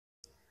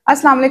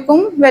Assalamu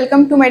alaikum.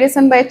 Welcome to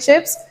Medicine by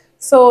Chips.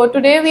 So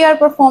today we are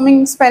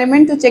performing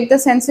experiment to check the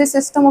sensory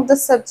system of the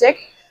subject.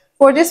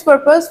 For this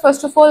purpose,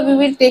 first of all, we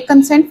will take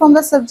consent from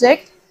the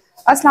subject.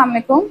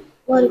 Assalamu alaikum.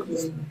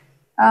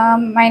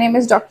 My name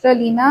is Dr.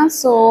 Aleena.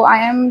 So I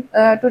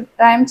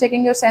am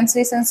checking your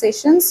sensory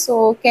sensations.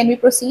 So can we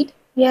proceed?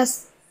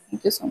 Yes.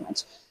 Thank you so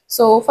much.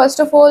 So first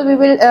of all, we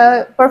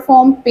will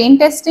perform pain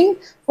testing.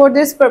 For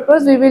this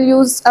purpose, we will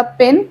use a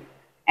pin,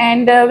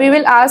 and we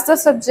will ask the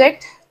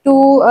subject to,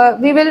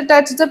 we will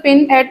touch the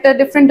pin at the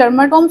different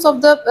dermatomes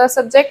of the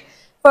subject.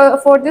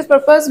 For this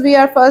purpose, we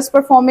are first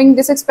performing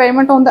this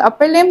experiment on the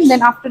upper limb,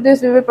 then after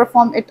this we will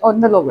perform it on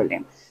the lower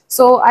limb.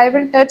 So I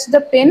will touch the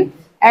pin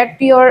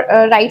at your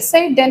right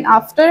side, then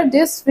after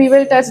this we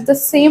will touch the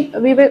same,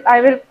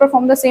 I will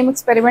perform the same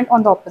experiment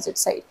on the opposite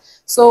side.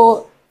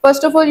 So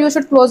first of all, you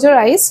should close your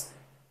eyes.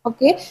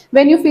 Okay,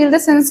 when you feel the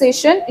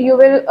sensation, you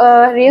will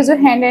raise your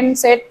hand and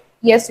say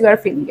yes, you are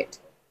feeling it.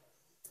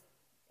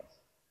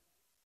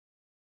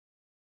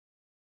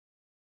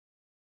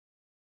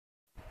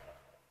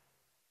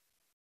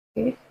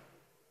 Okay.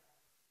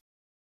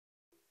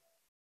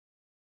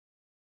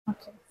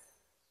 Okay.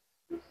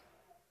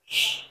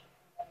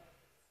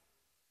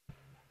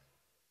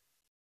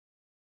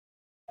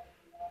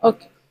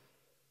 Okay.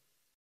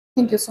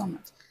 Thank you so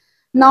much.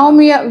 Now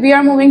we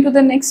are moving to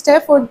the next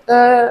step, for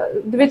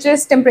which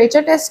is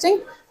temperature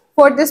testing.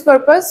 For this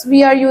purpose,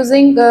 we are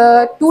using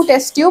two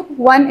test tube.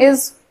 One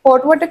is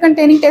hot water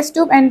containing test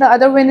tube and the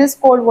other one is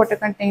cold water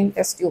containing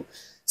test tube.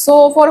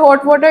 So for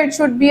hot water, it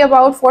should be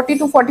about 40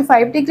 to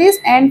 45 degrees,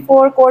 and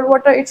for cold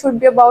water, it should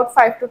be about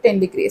 5 to 10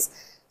 degrees.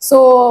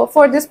 So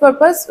for this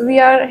purpose, we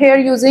are here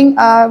using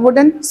a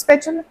wooden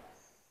spatula.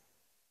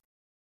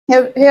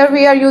 Here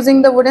we are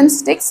using the wooden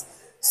sticks.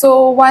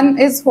 So one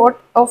is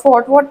of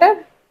hot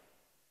water.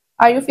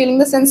 Are you feeling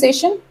the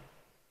sensation?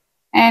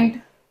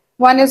 And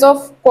one is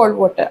of cold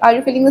water. Are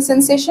you feeling the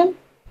sensation?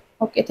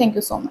 Okay, thank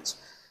you so much.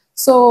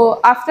 So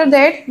after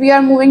that, we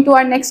are moving to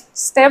our next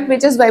step,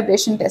 which is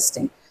vibration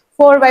testing.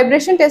 For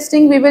vibration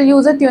testing, we will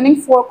use a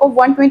tuning fork of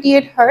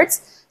 128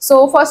 hertz.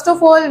 So first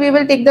of all, we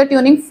will take the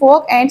tuning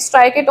fork and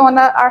strike it on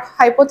our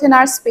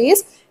hypothenar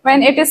space.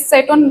 When it is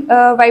set on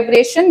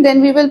vibration,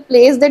 then we will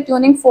place the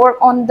tuning fork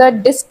on the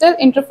distal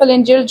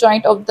interphalangeal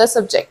joint of the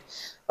subject.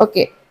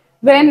 Okay.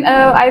 When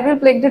I will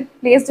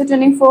place the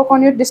tuning fork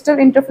on your distal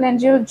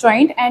interphalangeal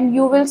joint and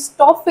you will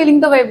stop feeling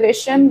the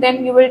vibration,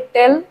 then you will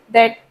tell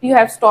that you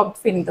have stopped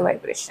feeling the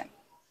vibration.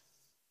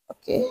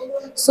 Okay.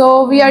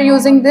 So we are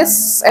using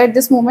this at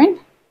this moment.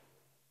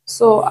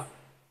 So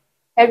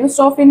have you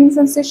stopped feeling the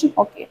sensation?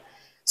 Okay.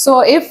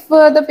 So if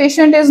the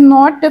patient is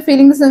not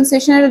feeling the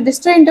sensation at the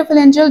distal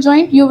interphalangeal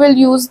joint, you will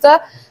use the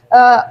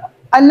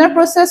ulnar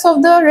process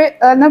of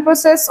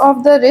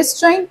the wrist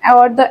joint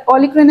or the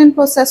olecranon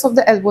process of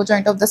the elbow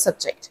joint of the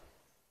subject.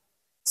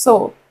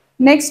 So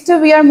next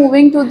we are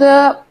moving to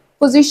the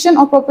position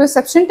of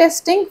proprioception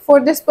testing.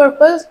 For this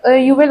purpose,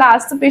 you will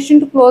ask the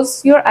patient to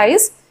close your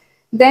eyes.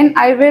 Then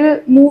I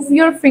will move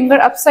your finger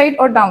upside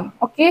or down.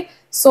 Okay.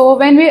 So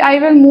when I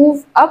will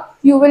move up,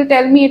 you will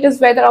tell me it is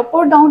whether up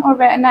or down, or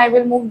when I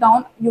will move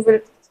down, you will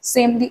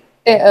samely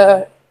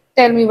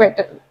tell me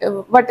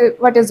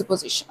what is the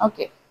position.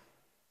 Okay.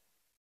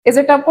 Is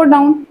it up or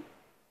down?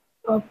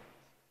 Up.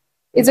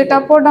 Is it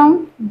up or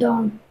down?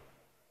 Down.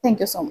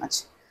 Thank you so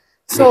much.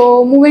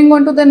 So moving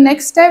on to the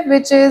next step,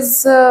 which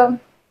is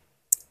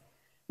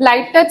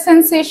light touch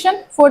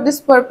sensation. For this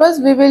purpose,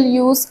 we will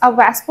use a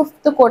wasp of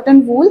the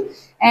cotton wool,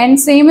 and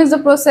same is the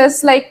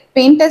process like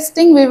pain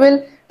testing. We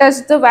will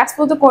touch the wasp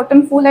of the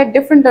cotton wool at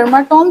different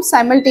dermatomes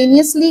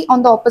simultaneously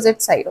on the opposite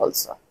side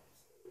also.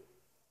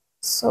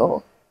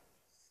 So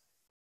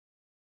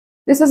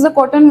this is the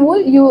cotton wool.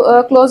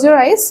 You close your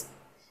eyes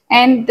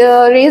and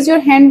raise your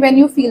hand when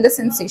you feel the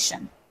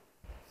sensation.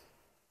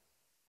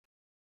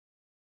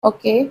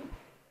 Okay.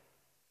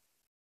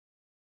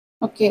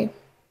 Okay.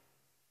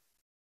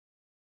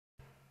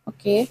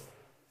 Okay.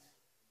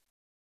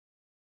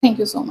 Thank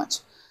you so much.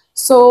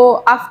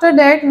 So after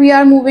that, we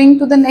are moving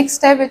to the next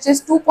step, which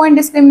is 2-point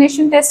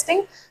discrimination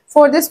testing.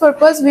 For this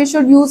purpose, we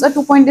should use a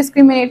 2-point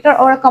discriminator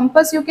or a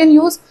compass you can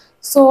use.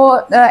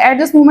 So at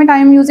this moment, I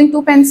am using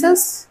 2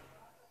 pencils.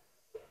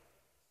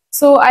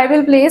 So I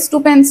will place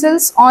 2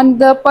 pencils on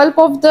the pulp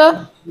of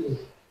the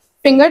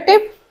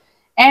fingertip.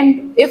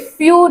 And if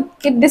you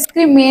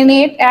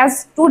discriminate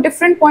as 2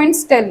 different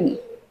points, tell me.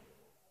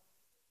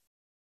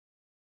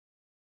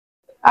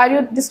 Are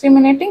you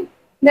discriminating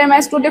them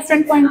as 2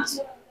 different points?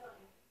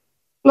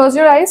 Close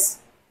your eyes.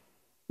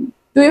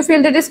 Do you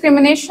feel the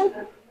discrimination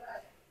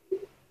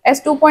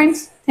as 2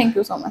 points? Thank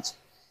you so much.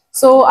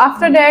 So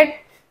after that,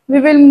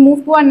 we will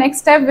move to our next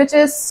step, which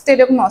is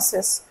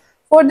Steriognosis.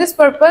 For this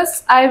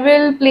purpose, I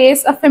will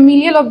place a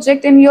familial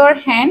object in your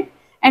hand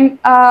and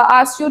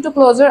ask you to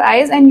close your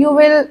eyes, and you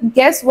will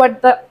guess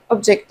what the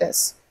object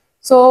is.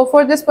 So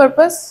for this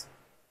purpose,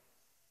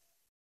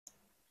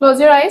 close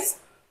your eyes.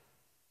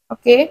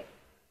 Okay.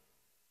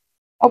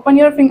 Open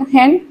your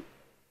hand.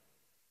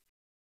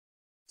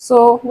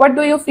 So what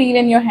do you feel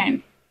in your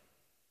hand?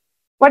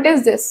 What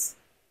is this?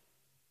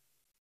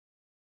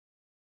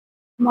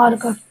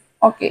 Marker.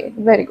 Okay,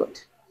 very good.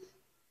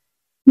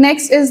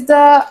 Next is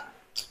the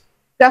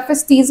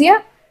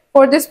Graphaesthesia.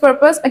 For this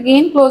purpose,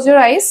 again close your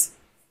eyes,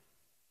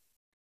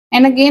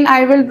 and again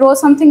I will draw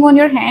something on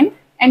your hand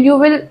and you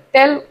will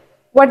tell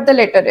what the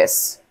letter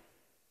is.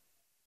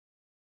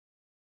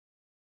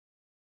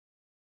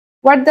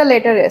 What the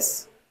letter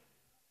is.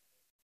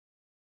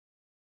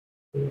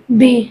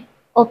 B.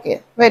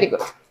 Okay, very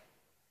good.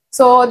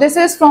 So this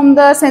is from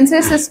the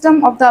sensory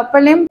system of the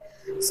upper limb.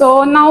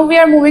 So now we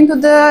are moving to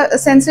the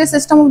sensory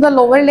system of the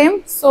lower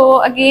limb.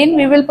 So again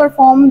we will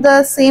perform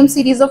the same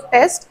series of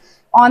tests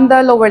on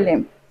the lower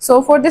limb.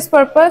 So for this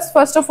purpose,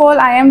 first of all,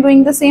 I am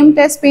doing the same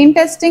test, pain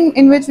testing,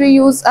 in which we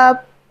use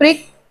a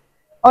prick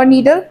or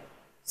needle.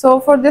 So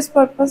for this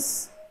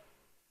purpose,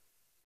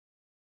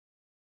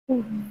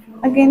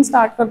 again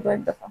start कर दो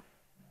एक दफा.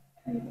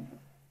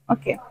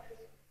 Okay.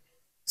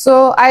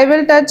 So I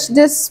will touch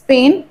this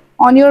pain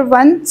on your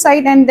one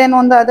side and then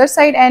on the other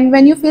side, and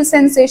when you feel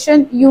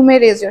sensation, you may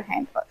raise your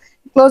hand.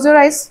 Close your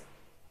eyes.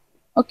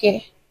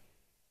 Okay.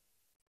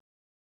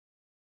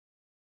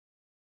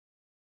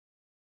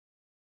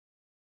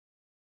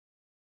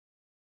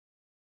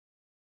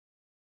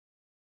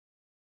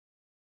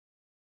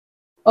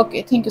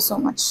 Okay, thank you so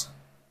much.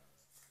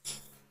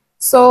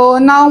 So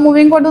now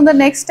moving on to the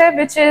next step,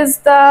 which is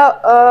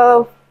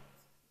the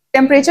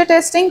temperature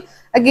testing.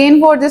 Again,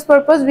 for this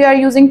purpose, we are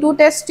using two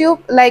test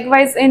tube,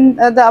 likewise in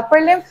the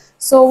upper limb.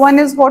 So one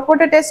is hot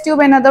water test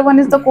tube, another one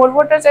is the cold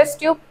water test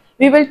tube.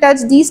 We will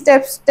touch these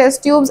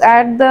test tubes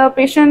at the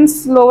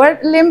patient's lower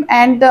limb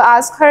and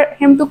ask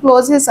him to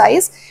close his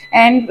eyes,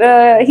 and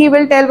he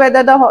will tell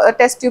whether the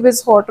test tube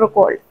is hot or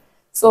cold.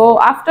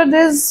 So after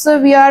this,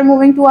 we are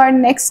moving to our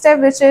next step,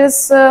 which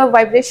is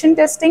vibration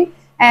testing.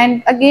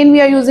 And again,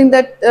 we are using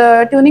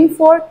the tuning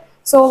fork.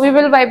 So we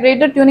will vibrate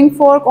the tuning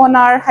fork on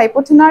our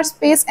hypothenar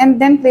space and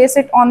then place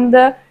it on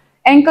the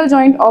ankle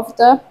joint of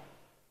the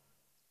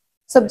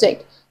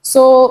subject.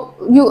 So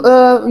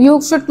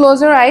you should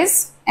close your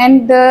eyes,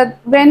 and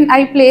when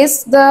I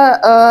place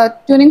the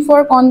tuning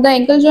fork on the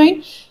ankle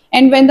joint,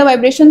 and when the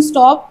vibration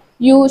stop,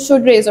 you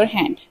should raise your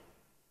hand.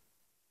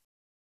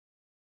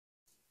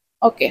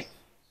 Okay.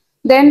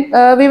 Then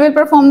we will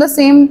perform the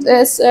same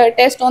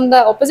test on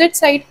the opposite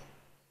side.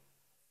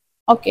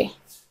 Okay.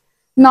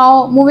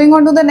 Now moving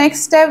on to the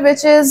next step,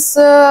 which is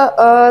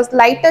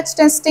light touch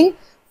testing.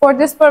 For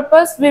this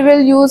purpose, we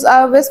will use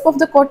a wisp of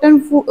the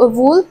cotton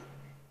wool,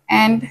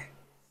 and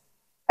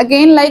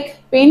again, like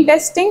pain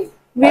testing,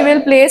 we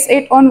will place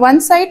it on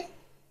one side.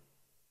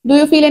 Do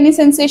you feel any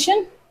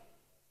sensation?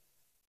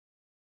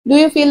 Do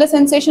you feel the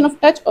sensation of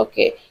touch?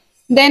 Okay.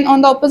 Then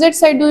on the opposite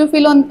side, do you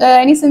feel on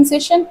any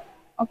sensation?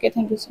 Okay,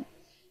 thank you, sir.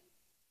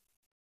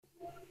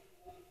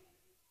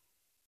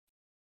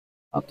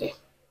 Okay.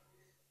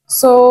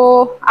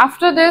 So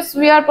after this,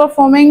 we are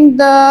performing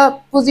the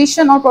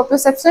position or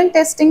proprioception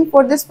testing.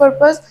 For this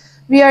purpose,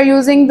 we are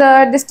using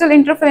the distal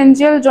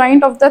interphalangeal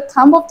joint of the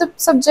thumb of the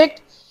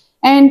subject,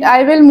 and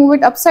I will move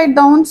it upside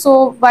down.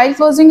 So while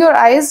closing your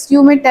eyes,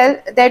 you may tell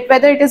that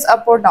whether it is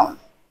up or down.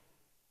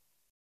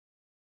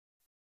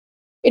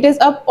 It is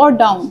up or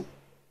down.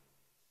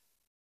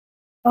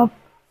 Up.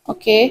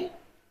 Okay.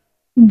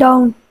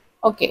 Down.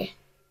 Okay.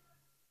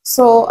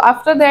 So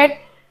after that,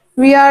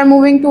 we are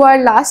moving to our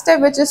last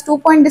step, which is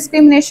 2-point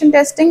discrimination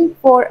testing.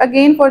 For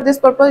again, for this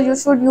purpose, you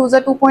should use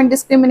a 2-point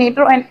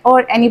discriminator and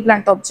or any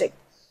blunt object.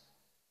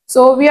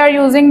 So we are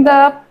using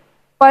the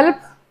pulp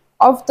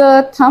of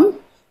the thumb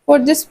for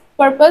this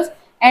purpose,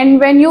 and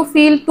when you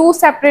feel two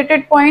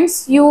separated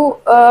points, you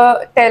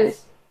tell.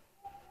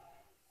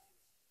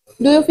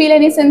 Do you feel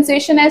any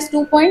sensation as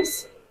 2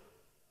 points?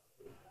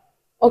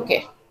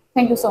 Okay,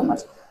 thank you so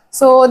much.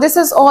 So this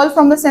is all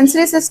from the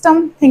sensory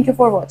system. Thank you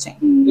for watching.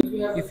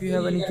 If you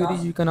have any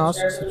queries, you can ask.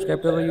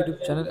 Subscribe to our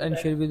YouTube channel and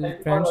share with your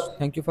friends.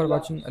 Thank you for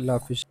watching. Allah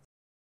Hafiz.